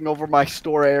fucking taking over my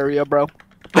store area, bro.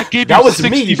 I gave That you was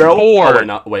 64. me, bro. Oh, wait,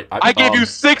 no, wait. I gave you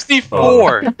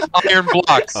 64 iron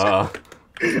blocks.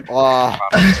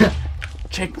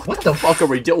 Jake, What the fuck are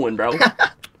we doing, bro?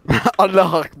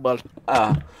 Allah Akbar.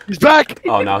 He's back.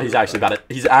 Oh no, he's actually about to.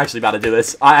 He's actually about to do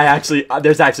this. I actually.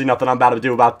 There's actually nothing I'm about to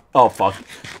do about. Oh fuck,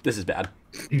 this is bad.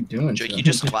 What are you doing? Jake, you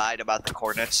just lied about the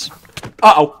coordinates.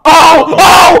 Oh!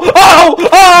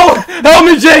 Help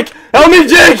me, Jake! Help me,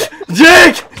 Jake!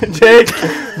 Jake!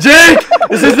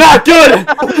 This is not good!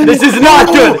 This is not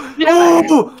good! Are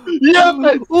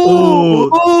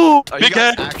you Big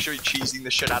guys head. actually cheesing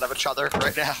the shit out of each other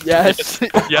right now? Yes.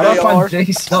 Yeah, Up on are.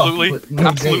 Jake's stuff absolutely, with no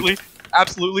absolutely,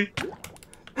 absolutely.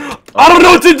 I don't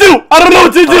know what to do! I don't know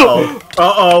what to do!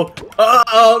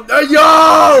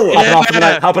 Yo! Hopping off for the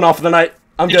night. Hopping off for the night.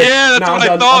 I'm good. Yeah, that's No, what I'm I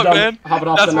done, thought, I'm done. man. Hopping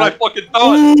off That's the what I night. fucking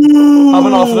thought.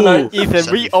 Hopping off for the night.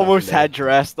 Ethan, we almost had your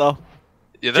ass though.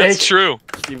 Yeah, that's Jake. true.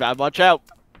 Steve, watch out.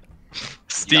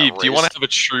 Steve, do you want to have a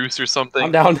truce or something?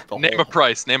 I'm down. Name a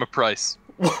price. Name a price.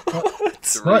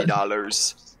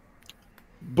 $3.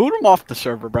 Boot him off the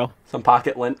server, bro. Some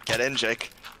pocket lint. Get in,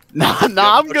 Jake. Nah, You have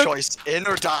I'm no good. choice. In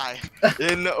or die.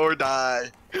 In or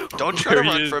die. Don't try There to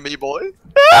he run is. from me, boy.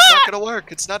 It's not gonna work.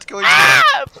 It's not going to.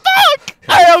 Ah, fuck!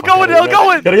 Hey, I'm going.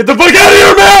 Gotta get the fuck out of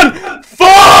here, man!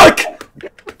 Fuck!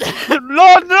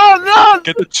 No.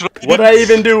 Get the truck. What'd I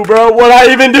even do, bro? What'd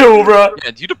I even do, bro?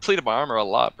 Yeah, you depleted my armor a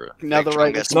lot, bro. Now the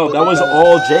right. No, that was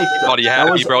all Jake. He thought he That had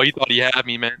me, was- bro. He thought he had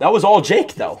me, man. That was all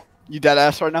Jake, though. You dead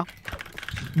ass right now?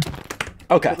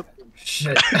 Okay.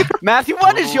 Shit. Matthew,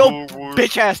 what is your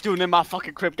bitch ass doing in my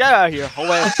fucking crib? Get out of here, hoe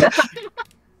ass. Get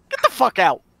the fuck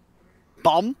out.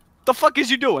 Bum. The fuck is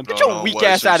you doing? Get your weak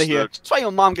ass out of here. That's why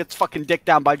your mom gets fucking dicked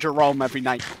down by Jerome every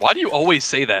night. Why do you always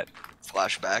say that?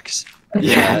 Flashbacks.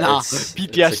 Yeah, nah. It's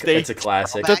PTSD. it's a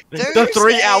classic. Back The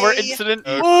 3-hour Thursday. incident.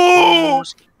 Ooh!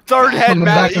 Third head, Coming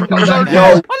back, Matthew. I'm coming Third back.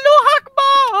 head. Allahu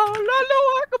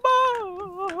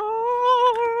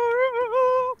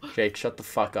Akbar. Jake, shut the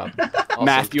fuck up. Also,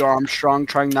 Matthew Armstrong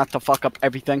trying not to fuck up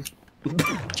everything.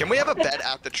 Can we have a bet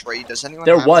at the trade? Does anyone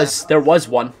there have was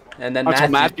one, and then Until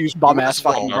Matthew. Matthew's bum ass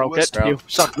fucking Bro. broke it. Bro. You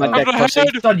suck my I'm dick, gonna pussy. head.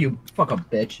 Son, you fuck up,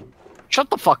 bitch. Shut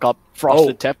the fuck up,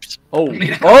 frosted Oh. tips. Oh,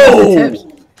 Tips. oh!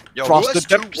 Yo, who Frosted has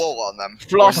two tips. wool on them?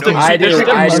 Frosted Or no I wool? do.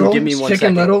 Chicken I do. Little, Give me 1 Chicken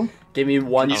second. Little. Give me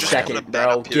 1 You just second, put a bet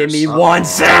bro. up here, Give me son. 1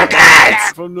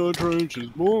 second. From the trenches,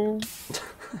 boy.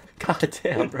 God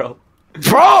damn, bro.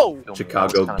 Bro!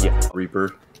 Chicago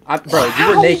Reaper. Bro, you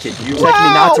were naked. You expect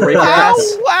me not to rape your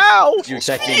ass? Wow! You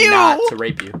expect me not to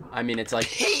rape you? I mean, it's like.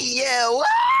 Hey, yo!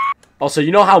 Also,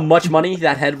 you know how much money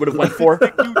that head would have went for?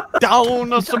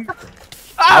 Down on some.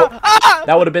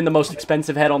 That would have been the most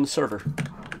expensive head on the server.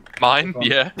 Mine?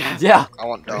 Yeah. Yeah. I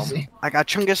want dumb. I got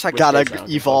Chungus. I Which gotta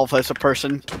is, evolve as a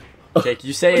person. Jake,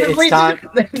 you say it's time.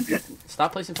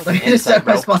 Stop placing fucking andesite,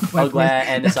 bro. I'm glad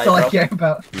andesite, That's all I bro. care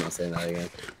about. I'm not saying that again.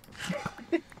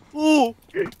 Ooh.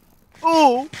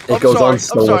 Ooh. It goes on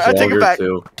so I'm sorry. much I take it longer back.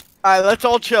 too. Alright, let's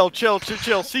all chill.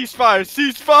 Ceasefire.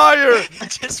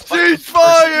 Ceasefire. Just fucking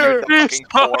Ceasefire. persecute the fucking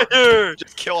poor. Fire!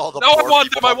 Just kill all the No, I poor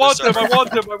want people him! I on the want him! I server.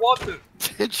 want him! I want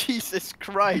him! Jesus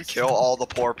Christ. Kill all the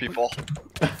poor people.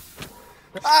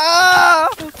 Ah!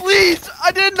 Please!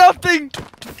 I did nothing!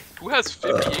 Who has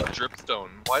 58 dripstone?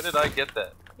 Why did I get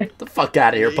that? Get the fuck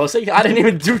out of here, pussy. I didn't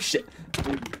even do shit.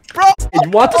 Bro! You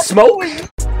want the smoke?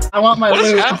 I want my What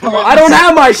is loot. happening? I don't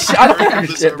have my shit. I don't have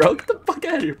your shit, bro. Get the fuck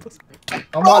out of here, pussy.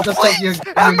 I want the stuff you're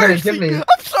Have gonna mercy. give me. I'm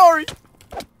sorry.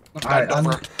 Alright, Bend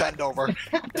over. Bend over.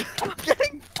 I'm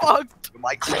getting fucked.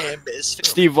 My cram is.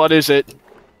 Steve, what is it?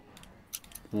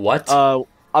 What?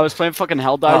 I was playing fucking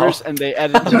Helldivers and they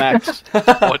added the max.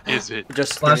 What is it?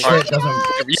 Just Slash Alright. shit doesn't.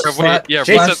 Yeah, Slash- yeah,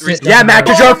 Jake- reset. yeah, Mac,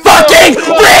 cause you're a fucking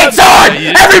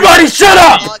retard! Everybody shut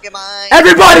up!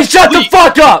 Everybody shut the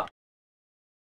fuck up!